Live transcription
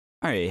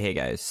Alright, hey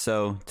guys,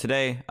 so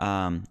today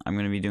I'm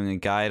going to be doing a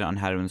guide on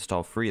how to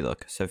install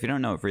Freelook. So if you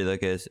don't know what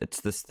Freelook is,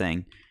 it's this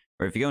thing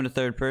where if you go into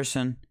third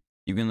person,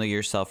 you can look at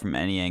yourself from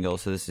any angle.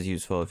 So this is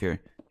useful if you're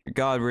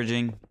god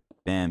bridging,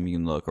 bam, you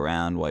can look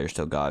around while you're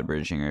still god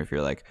bridging, or if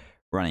you're like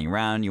running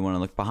around, you want to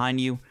look behind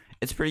you.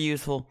 It's pretty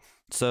useful.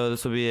 So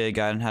this will be a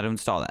guide on how to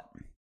install that.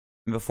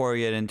 And before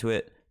we get into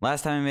it,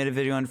 last time I made a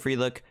video on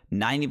Freelook,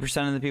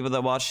 90% of the people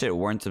that watched it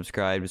weren't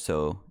subscribed.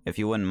 So if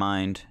you wouldn't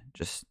mind,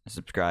 just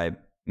subscribe.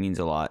 It means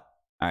a lot.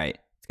 Alright,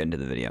 let's get into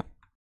the video.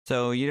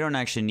 So you don't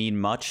actually need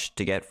much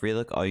to get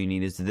Freelook. All you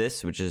need is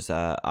this, which is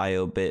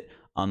IO-bit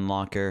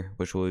unlocker,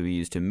 which will be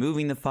used to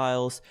moving the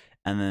files,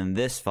 and then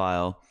this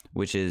file,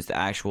 which is the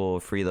actual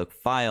Freelook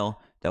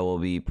file that we'll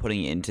be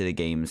putting into the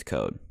game's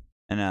code.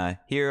 And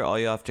here, all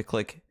you have to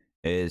click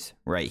is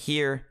right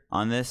here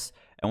on this,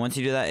 and once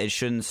you do that, it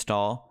should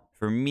install.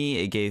 For me,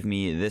 it gave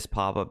me this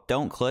pop-up.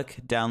 Don't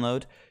click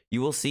download.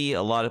 You will see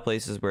a lot of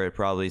places where it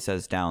probably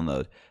says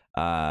download.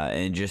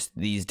 And just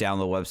these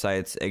download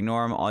websites,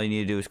 ignore them. All you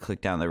need to do is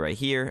click download right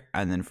here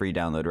and then free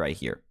download right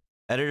here.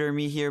 Editor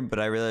me here, but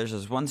I realized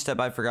there's one step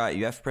I forgot.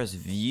 You have to press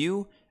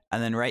view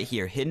and then right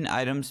here, hidden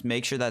items,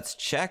 make sure that's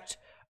checked.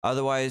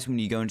 Otherwise, when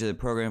you go into the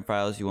program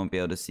files, you won't be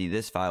able to see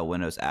this file,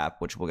 Windows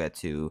app, which we'll get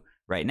to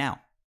right now.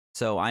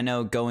 So I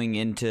know going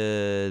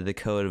into the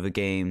code of a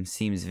game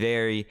seems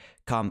very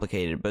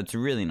complicated, but it's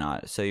really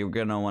not. So you're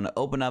going to want to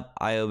open up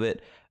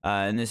IO-bit.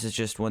 And this is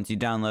just once you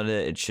download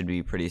it, it should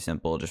be pretty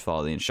simple. Just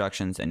follow the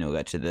instructions and you'll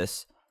get to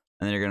this.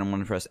 And then you're going to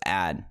want to press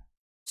add.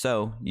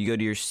 So you go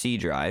to your C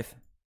drive.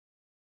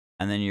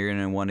 And then you're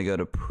going to want to go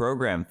to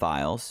program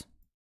files.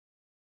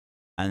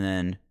 And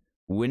then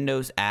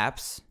Windows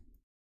apps.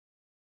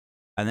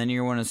 And then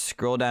you're going to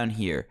scroll down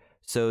here.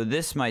 So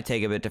this might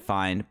take a bit to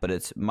find, but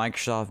it's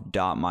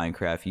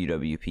Microsoft.Minecraft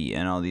UWP.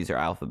 And all these are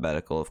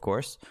alphabetical, of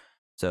course.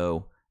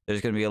 So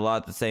there's going to be a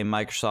lot that say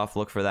Microsoft,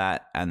 look for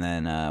that, and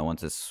then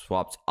once it's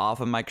swapped off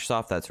of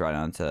Microsoft, that's right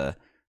onto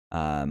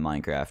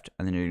Minecraft.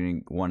 And then you're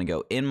going to want to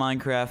go in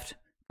Minecraft,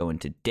 go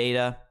into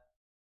data,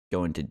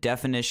 go into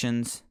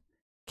definitions,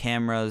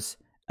 cameras,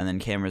 and then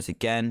cameras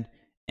again,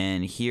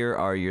 and here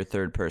are your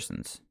third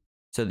persons.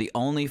 So the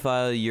only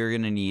file you're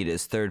going to need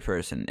is third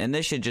person, and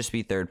this should just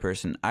be third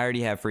person. I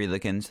already have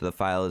Freelook in, so the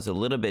file is a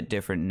little bit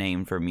different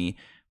name for me,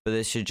 but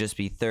this should just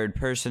be third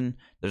person.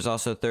 There's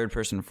also third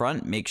person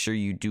front. Make sure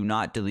you do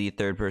not delete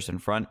third person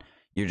front.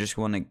 You just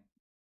want to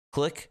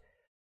click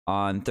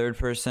on third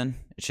person.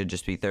 It should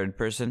just be third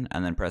person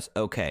and then press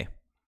OK.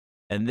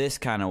 And this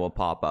kind of will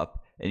pop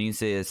up. And you can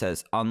see it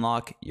says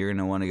unlock. You're going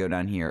to want to go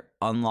down here,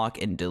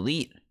 unlock and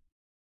delete.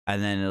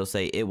 And then it'll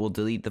say it will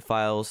delete the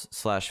files /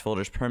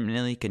 folders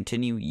permanently.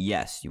 Continue.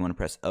 Yes. You want to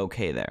press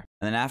OK there.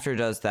 And then after it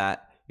does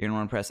that, you're going to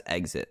want to press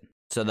exit.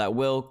 So that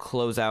will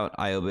close out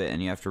IO-bit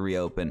and you have to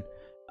reopen.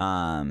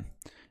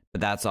 But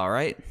that's all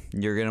right.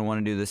 You're going to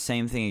want to do the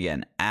same thing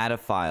again. Add a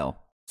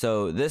file.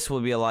 So this will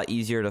be a lot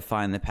easier to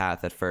find the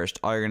path at first.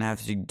 All you're going to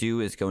have to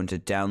do is go into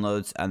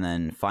downloads and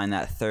then find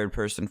that third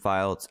person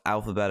file. It's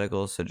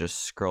alphabetical, so just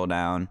scroll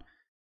down.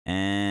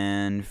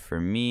 And for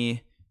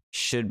me,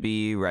 should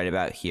be right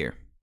about here.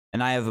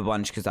 And I have a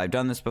bunch because I've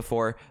done this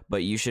before,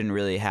 but you shouldn't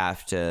really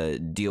have to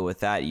deal with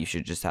that. You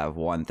should just have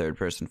one third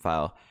person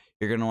file.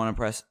 You're going to want to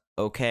press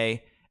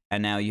OK.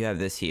 And now you have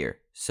this here.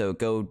 So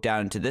go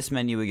down to this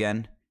menu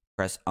again,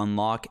 press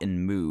unlock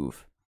and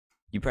move.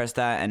 You press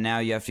that and now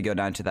you have to go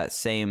down to that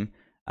same,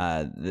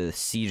 the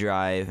C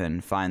drive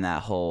and find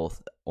that whole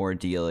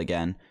ordeal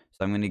again.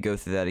 So I'm going to go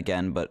through that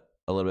again, but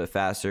a little bit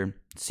faster.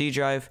 C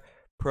drive,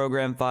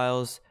 program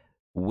files,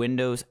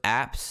 Windows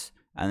apps,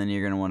 and then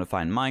you're going to want to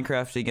find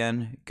Minecraft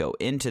again. Go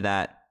into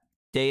that,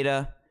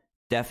 data,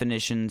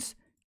 definitions,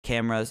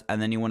 cameras,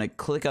 and then you want to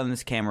click on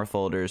this camera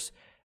folders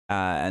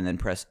and then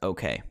press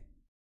OK.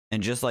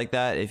 And just like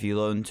that, if you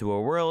load into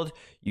a world,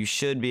 you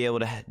should be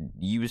able to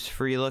use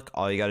Freelook.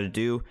 All you got to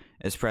do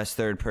is press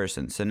third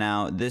person. So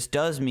now this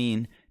does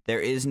mean there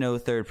is no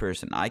third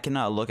person. I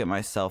cannot look at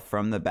myself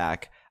from the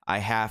back. I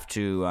have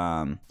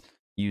to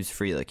use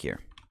Freelook here.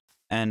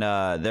 And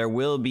there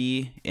will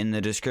be in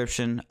the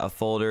description a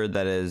folder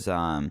that is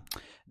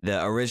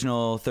the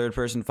original third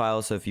person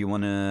file. So if you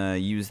want to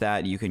use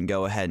that, you can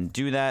go ahead and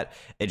do that.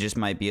 It just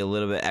might be a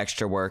little bit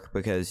extra work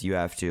because you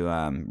have to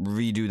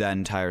redo that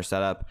entire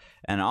setup.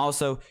 And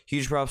also,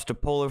 huge props to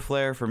Polar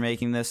Flare for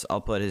making this.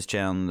 I'll put his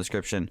channel in the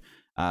description.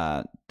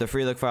 The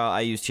Freelook file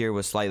I used here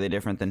was slightly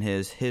different than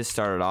his. His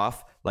started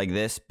off like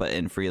this, but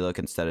in Freelook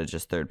instead of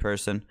just third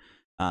person.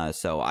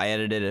 So I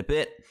edited it a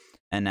bit,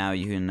 and now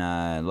you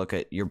can look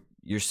at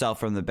yourself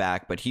from the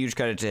back. But huge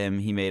credit to him.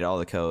 He made all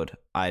the code.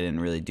 I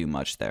didn't really do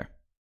much there.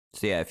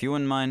 So yeah, if you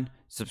wouldn't mind,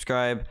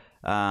 subscribe.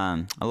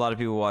 A lot of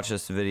people watch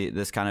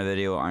this kind of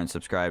video aren't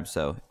subscribed,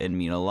 so it'd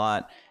mean a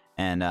lot.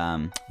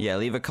 And yeah,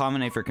 leave a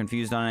comment if you're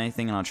confused on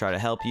anything, and I'll try to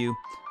help you.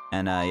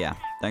 And yeah,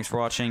 thanks for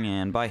watching,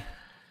 and bye.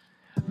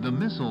 The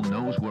missile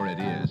knows where it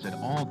is at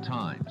all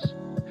times.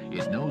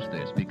 It knows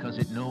this because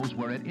it knows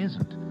where it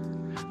isn't.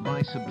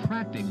 By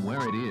subtracting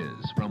where it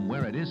is from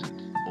where it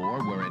isn't,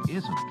 or where it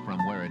isn't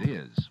from where it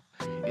is,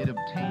 It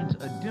obtains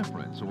a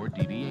difference or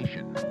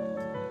deviation.